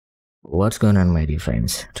What's going on, my dear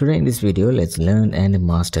friends? Today in this video, let's learn and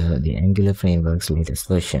master the Angular framework's latest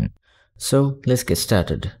version. So let's get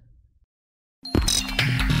started.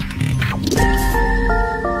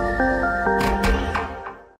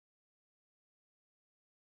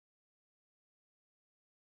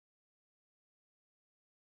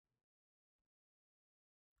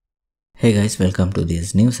 Hey guys, welcome to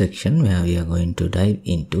this new section where we are going to dive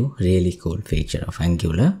into really cool feature of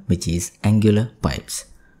Angular, which is Angular pipes.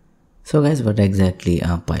 So guys, what exactly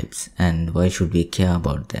are pipes and why should we care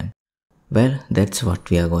about them? Well, that's what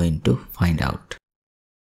we are going to find out.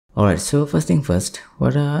 Alright, so first thing first,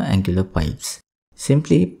 what are Angular pipes?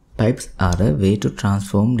 Simply, pipes are a way to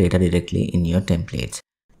transform data directly in your templates.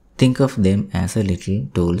 Think of them as a little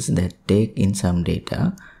tools that take in some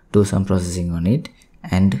data, do some processing on it,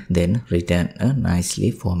 and then return a nicely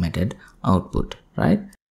formatted output, right?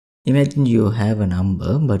 Imagine you have a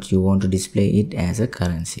number but you want to display it as a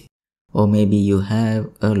currency. Or maybe you have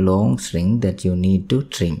a long string that you need to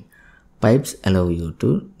trim. Pipes allow you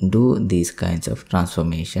to do these kinds of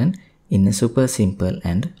transformation in a super simple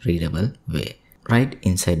and readable way, right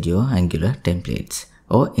inside your Angular templates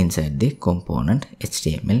or inside the component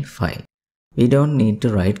HTML file. We don't need to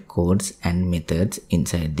write codes and methods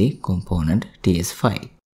inside the component TS file.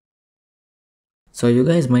 So you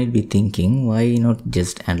guys might be thinking, why not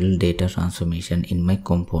just handle data transformation in my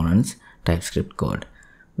components TypeScript code?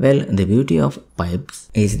 Well, the beauty of pipes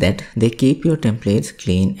is that they keep your templates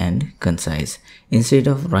clean and concise. Instead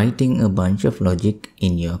of writing a bunch of logic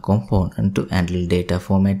in your component to handle data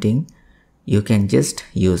formatting, you can just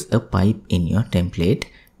use a pipe in your template,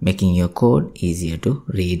 making your code easier to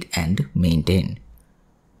read and maintain.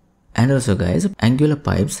 And also guys, Angular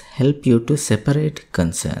pipes help you to separate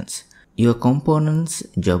concerns. Your component's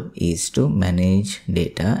job is to manage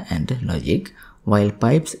data and logic, while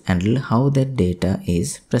pipes handle how that data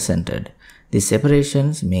is presented. These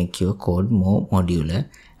separations make your code more modular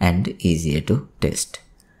and easier to test.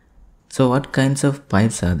 So what kinds of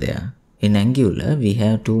pipes are there? In Angular, we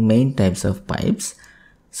have two main types of pipes.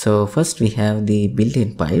 So first we have the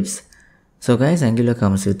built-in pipes. So guys, Angular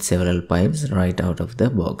comes with several pipes right out of the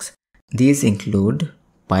box. These include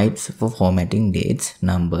pipes for formatting dates,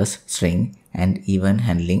 numbers, string, and even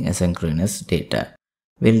handling asynchronous data.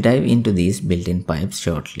 We'll dive into these built-in pipes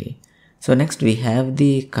shortly. So next we have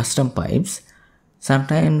the custom pipes.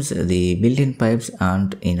 Sometimes the built-in pipes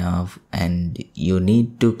aren't enough and you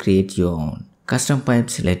need to create your own. Custom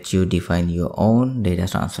pipes let you define your own data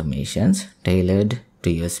transformations tailored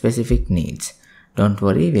to your specific needs. Don't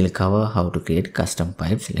worry, we'll cover how to create custom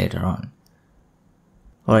pipes later on.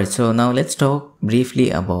 Alright, so now let's talk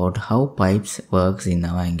briefly about how pipes works in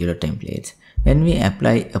our Angular templates. When we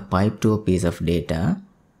apply a pipe to a piece of data,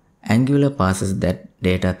 Angular passes that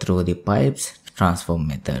data through the pipe's transform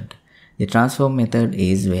method. The transform method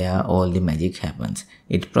is where all the magic happens.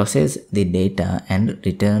 It processes the data and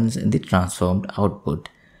returns the transformed output.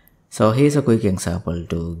 So here's a quick example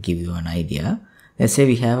to give you an idea. Let's say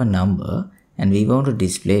we have a number and we want to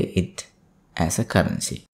display it as a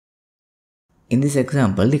currency. In this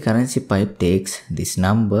example, the currency pipe takes this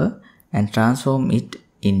number and transforms it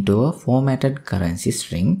into a formatted currency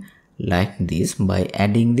string like this by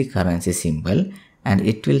adding the currency symbol, and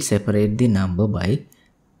it will separate the number by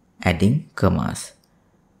adding commas.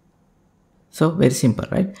 So very simple,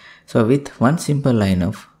 right? So with one simple line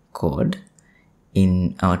of code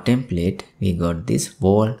in our template, we got this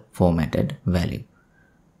whole formatted value.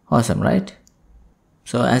 Awesome, right?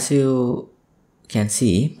 So as you can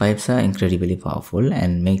see, pipes are incredibly powerful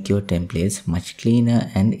and make your templates much cleaner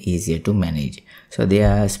and easier to manage. So they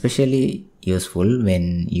are especially useful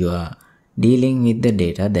when you are dealing with the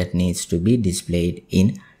data that needs to be displayed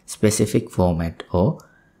in specific format or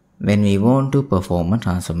when we want to perform a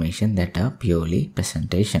transformation that are purely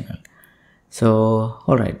presentational. So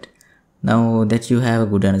alright, now that you have a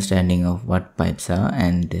good understanding of what pipes are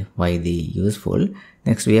and why they are useful,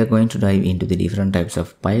 next we are going to dive into the different types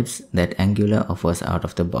of pipes that Angular offers out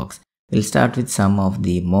of the box. We'll start with some of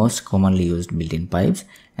the most commonly used built-in pipes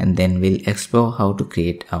and then we'll explore how to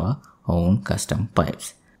create our own custom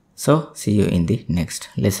pipes. So see you in the next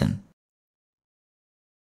lesson.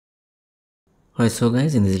 Alright, so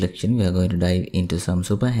guys, in this lecture we are going to dive into some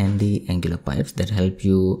super handy Angular pipes that help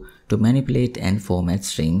you to manipulate and format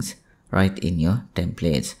strings right in your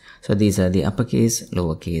templates. So these are the uppercase,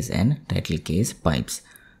 lowercase and title case pipes.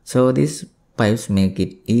 So these pipes make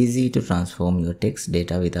it easy to transform your text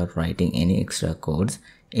data without writing any extra codes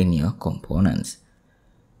in your components.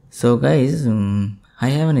 So guys, I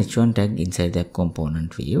have an h1 tag inside the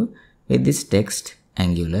component view with this text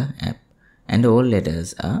Angular app and all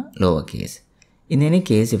letters are lowercase. In any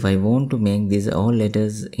case, if I want to make these all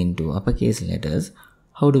letters into uppercase letters,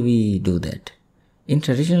 how do we do that? In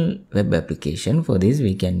traditional web application, for this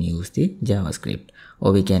we can use the JavaScript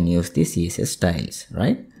or we can use the CSS styles,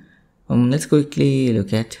 right? Let's quickly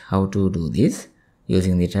look at how to do this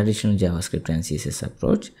using the traditional JavaScript and CSS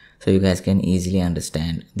approach, so you guys can easily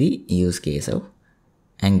understand the use case of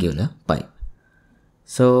Angular pipe.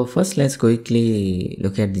 So first let's quickly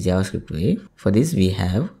look at the JavaScript way. For this we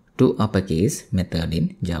have two uppercase method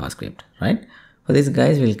in JavaScript, right? For this,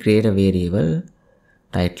 guys, we'll create a variable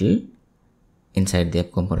title inside the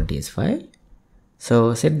app component file.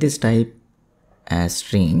 So set this type as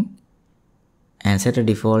string and set a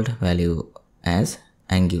default value as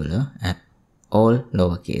Angular app, all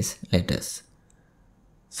lowercase letters.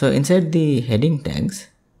 So inside the heading tags,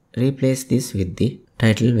 replace this with the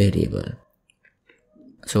title variable.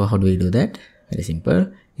 So how do we do that? Very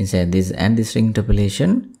simple. Inside this, add the string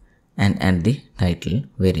interpolation and add the title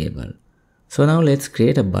variable. So now let's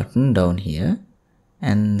create a button down here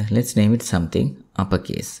and let's name it something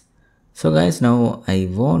uppercase. So guys, now I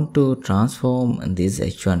want to transform this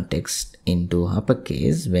H1 text into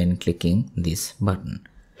uppercase when clicking this button.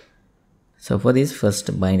 So for this,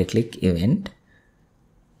 first bind a click event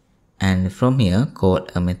and from here call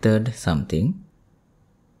a method something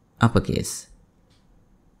uppercase.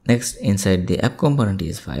 Next, inside the app component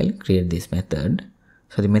file, create this method.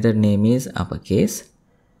 So the method name is uppercase,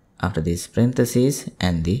 after this parentheses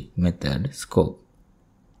and the method scope.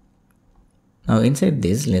 Now inside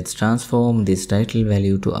this, let's transform this title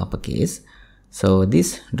value to uppercase. So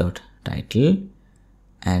this dot title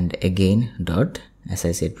and again dot, as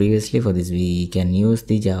I said previously, for this we can use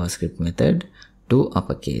the JavaScript method to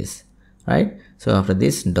uppercase, right? So after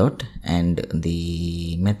this dot and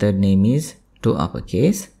the method name is to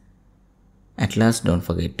uppercase. At last, don't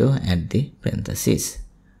forget to add the parentheses.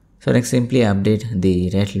 So next, simply update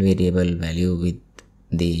the title variable value with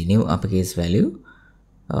the new uppercase value.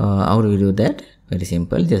 How do we do that? Very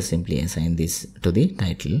simple, just simply assign this to the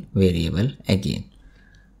title variable again.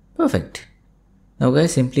 Perfect. Now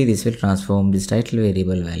guys, simply this will transform this title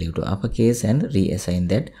variable value to uppercase and reassign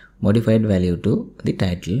that modified value to the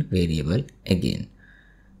title variable again.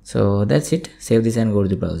 So that's it. Save this and go to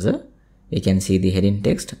the browser. We can see the heading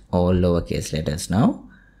text, all lowercase letters now.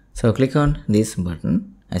 So click on this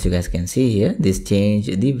button. As you guys can see here, this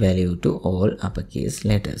changed the value to all uppercase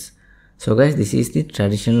letters. So guys, this is the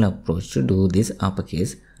traditional approach to do this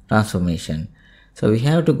uppercase transformation. So we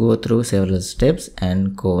have to go through several steps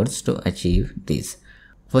and codes to achieve this.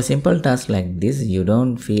 For simple tasks like this, you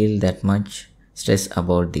don't feel that much stress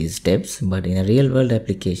about these steps, but in a real world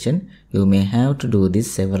application, you may have to do this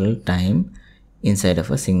several times inside of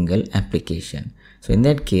a single application. So in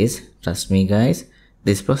that case, trust me guys,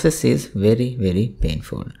 this process is very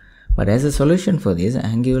painful. But as a solution for this,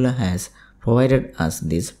 Angular has provided us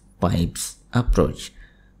this pipes approach.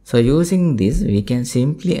 So using this, we can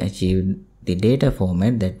simply achieve the data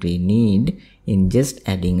format that we need in just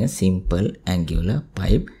adding a simple Angular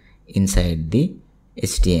pipe inside the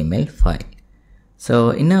HTML file.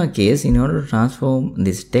 So in our case, in order to transform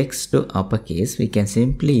this text to uppercase, we can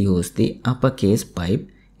simply use the uppercase pipe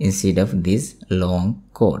instead of this long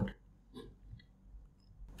code.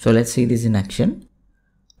 So let's see this in action.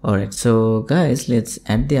 Alright, so guys, let's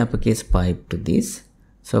add the uppercase pipe to this.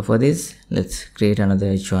 So for this, let's create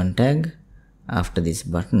another h1 tag after this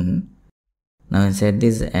button. Now inside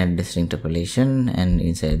this, add the string interpolation and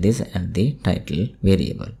inside this, add the title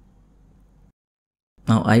variable.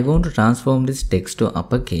 Now I want to transform this text to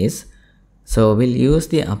uppercase, so we'll use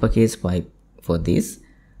the uppercase pipe for this.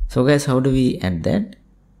 So guys, how do we add that?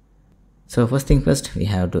 So first thing first, we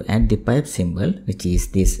have to add the pipe symbol, which is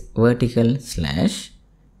this vertical slash.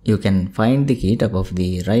 You can find the key top of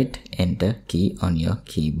the right enter key on your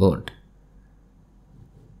keyboard.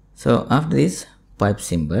 So after this pipe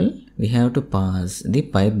symbol, we have to pass the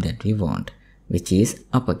pipe that we want, which is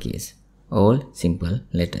uppercase, all simple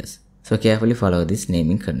letters. So carefully follow this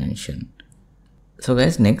naming convention. So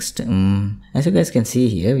guys, next, as you guys can see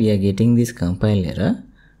here, we are getting this compile error.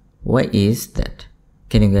 Why is that?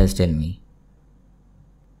 Can you guys tell me?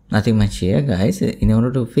 Nothing much here guys. In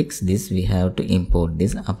order to fix this, we have to import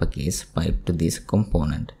this uppercase pipe to this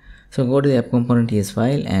component. So go to the app component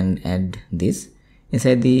file and add this.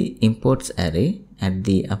 Inside the imports array, add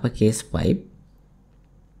the uppercase pipe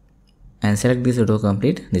and select this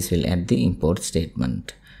autocomplete. This will add the import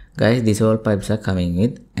statement. Guys, these all pipes are coming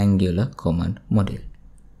with Angular command module.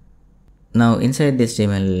 Now inside the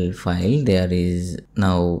HTML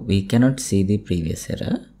file, we cannot see the previous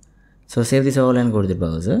error. So save this all and go to the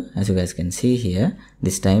browser. As you guys can see here,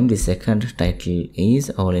 this time the second title is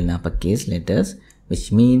all in uppercase letters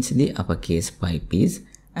which means the uppercase pipe is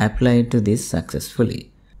applied to this successfully.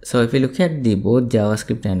 So if you look at the both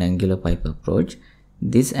JavaScript and Angular pipe approach,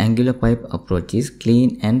 this Angular pipe approach is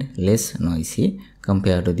clean and less noisy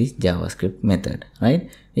compared to this JavaScript method, right?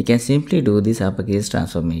 We can simply do this uppercase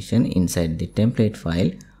transformation inside the template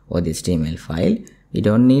file or the HTML file. We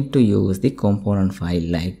don't need to use the component file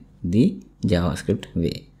like the JavaScript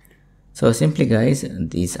way. So simply guys,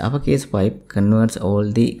 this uppercase pipe converts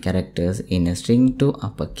all the characters in a string to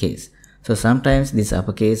uppercase. So sometimes this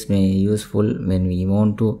uppercase may be useful when we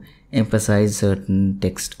want to emphasize certain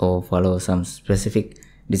text or follow some specific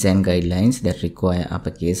design guidelines that require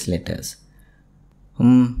uppercase letters.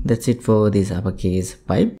 That's it for this uppercase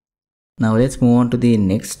pipe. Now let's move on to the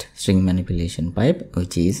next string manipulation pipe,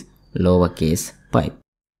 which is lowercase pipe.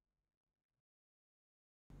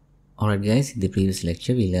 Alright guys, in the previous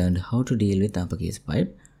lecture we learned how to deal with uppercase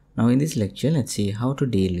pipe. Now in this lecture, let's see how to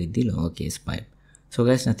deal with the lowercase pipe. So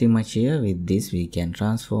guys, nothing much here. With this we can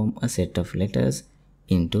transform a set of letters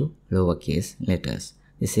into lowercase letters,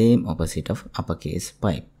 the same opposite of uppercase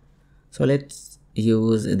pipe. So let's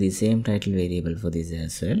use the same title variable for this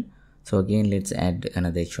as well. So again, let's add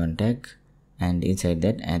another h1 tag, and inside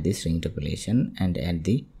that add the string interpolation and add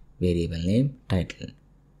the variable name title.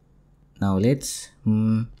 Now let's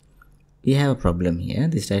we have a problem here.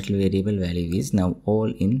 This title variable value is now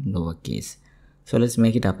all in lowercase. So let's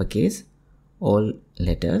make it uppercase, all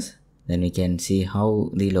letters. Then we can see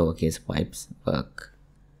how the lowercase pipes work.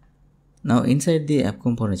 Now inside the app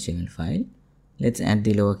component HTML file, let's add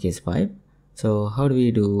the lowercase pipe. So how do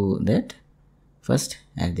we do that? First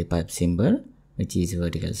add the pipe symbol, which is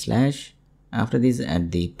vertical slash. After this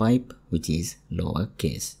add the pipe, which is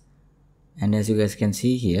lowercase. And as you guys can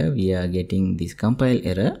see here, we are getting this compile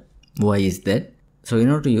error. Why is that? So in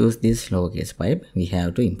order to use this lowercase pipe, we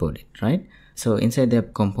have to import it, right? So inside the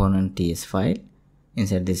app component ts file,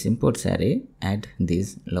 inside this imports array, add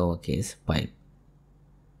this lowercase pipe.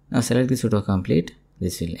 Now select this autocomplete.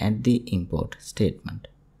 This will add the import statement.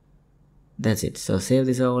 That's it. So save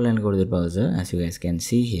this all and go to the browser. As you guys can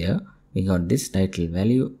see here, we got this title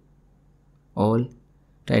value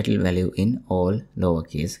in all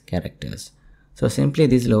lowercase characters. So simply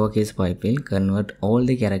this lowercase pipe will convert all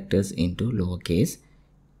the characters into lowercase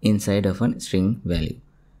inside of a string value.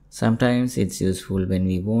 Sometimes it's useful when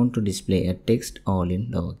we want to display a text all in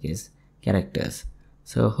lowercase characters.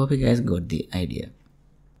 So hope you guys got the idea.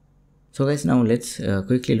 So guys, now let's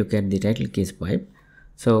quickly look at the title case pipe.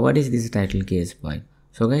 So what is this title case pipe?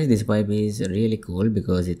 So guys, this pipe is really cool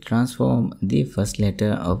because it transforms the first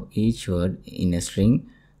letter of each word in a string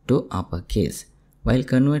to uppercase, while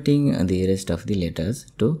converting the rest of the letters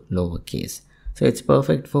to lowercase. So it's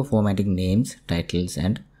perfect for formatting names, titles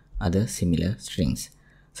and other similar strings.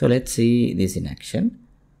 So let's see this in action.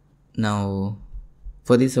 Now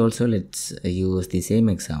for this also, let's use the same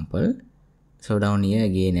example. So down here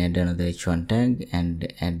again add another h1 tag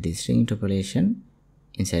and add the string interpolation.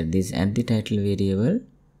 Inside this add the title variable.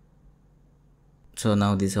 So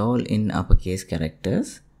now this all in uppercase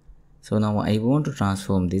characters. So now I want to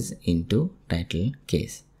transform this into title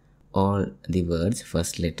case. All the words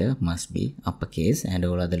first letter must be uppercase and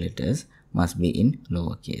all other letters must be in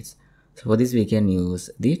lowercase. So for this we can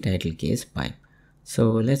use the title case pipe.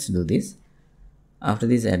 So let's do this. After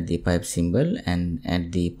this add the pipe symbol and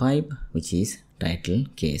add the pipe, which is title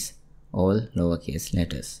case, all lowercase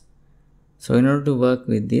letters. So in order to work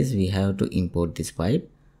with this, we have to import this pipe.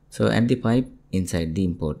 So add the pipe inside the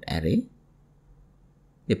import array.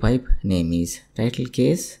 The pipe name is title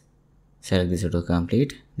case. Select this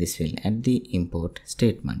autocomplete. This will add the import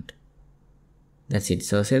statement. That's it.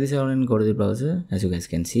 So save this all and go to the browser. As you guys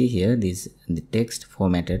can see here, the text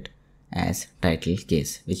formatted as title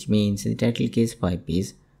case, which means the title case pipe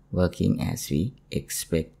is working as we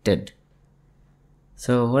expected.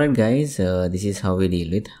 So alright guys, this is how we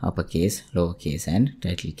deal with uppercase, lowercase and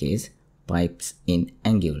title case pipes in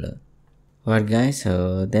Angular. Alright guys,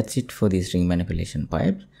 that's it for the string manipulation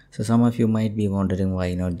pipes. So some of you might be wondering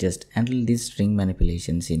why not just handle these string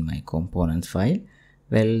manipulations in my components file.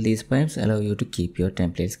 Well, these pipes allow you to keep your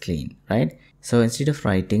templates clean, right? So instead of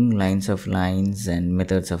writing lines of lines and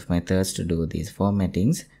methods of methods to do these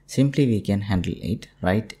formattings, simply we can handle it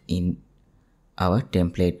right in our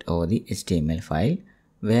template or the HTML file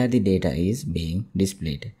where the data is being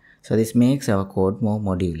displayed. So this makes our code more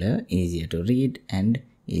modular, easier to read and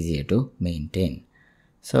easier to maintain.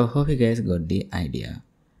 So hope you guys got the idea.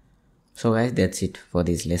 So guys, that's it for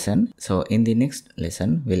this lesson. So in the next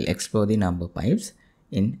lesson, we'll explore the number pipes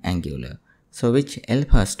in Angular. So which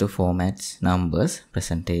help us to format numbers,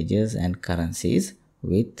 percentages and currencies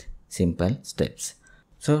with simple steps.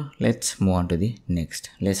 So let's move on to the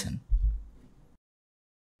next lesson.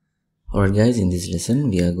 Alright guys, in this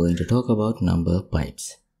lesson we are going to talk about number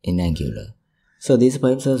pipes in Angular. So these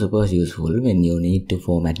pipes are super useful when you need to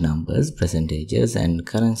format numbers, percentages and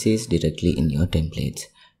currencies directly in your templates.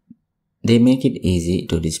 They make it easy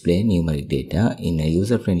to display numeric data in a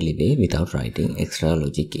user-friendly way without writing extra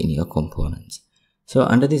logic in your components. So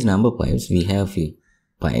under these number pipes, we have few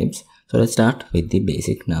pipes. So let's start with the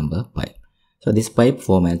basic number pipe. So this pipe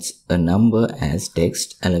formats a number as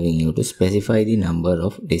text, allowing you to specify the number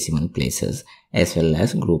of decimal places as well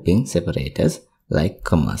as grouping separators like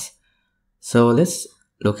commas. So let's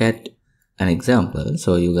look at an example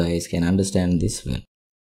so you guys can understand this well.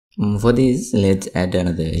 For this, let's add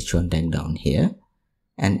another h1 tag down here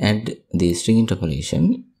and add the string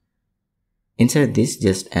interpolation. Inside this,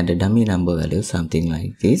 just add a dummy number value, something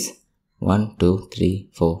like this: 1, 2, 3,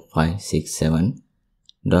 4, 5, 6,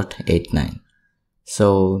 7.89.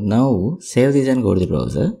 So now save this and go to the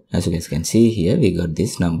browser. As you guys can see here, we got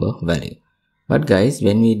this number value. But guys,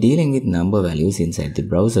 when we dealing with number values inside the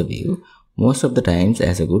browser view, most of the times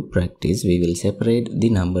as a good practice, we will separate the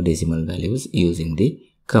number decimal values using the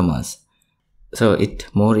commas. So it's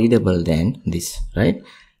more readable than this, right?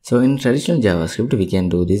 So in traditional JavaScript, we can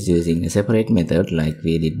do this using a separate method like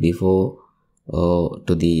we did before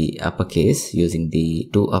to the uppercase using the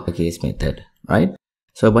toUpperCase method, right?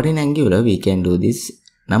 So but in Angular, we can do this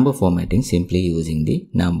number formatting simply using the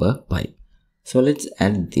number pipe. So let's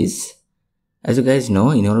add this. As you guys know,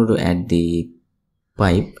 in order to add the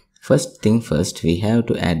pipe, first thing first, we have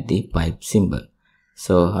to add the pipe symbol.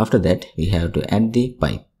 So after that, we have to add the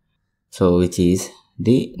pipe, so which is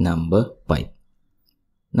the number pipe.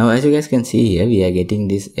 Now as you guys can see here, we are getting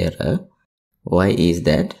this error. Why is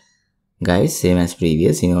that? Guys, same as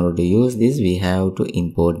previous, in order to use this, we have to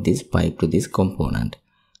import this pipe to this component.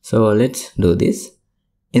 So let's do this.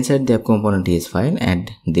 Inside the component.ts file,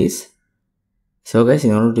 add this. So guys,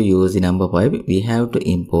 in order to use the number pipe, we have to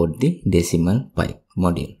import the decimal pipe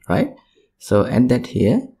module, right? So add that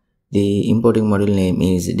here. The importing module name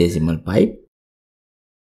is decimal pipe.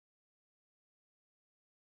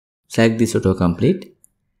 Select this autocomplete.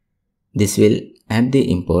 This will add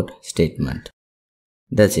the import statement.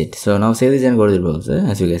 That's it. So now save this and go to the browser.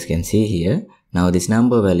 As you guys can see here, now this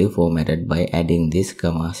number value formatted by adding this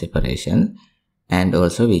comma separation, and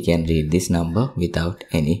also we can read this number without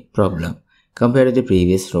any problem compared to the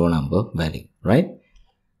previous row number value, right?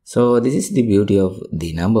 So this is the beauty of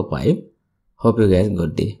the number pipe. Hope you guys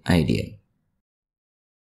got the idea.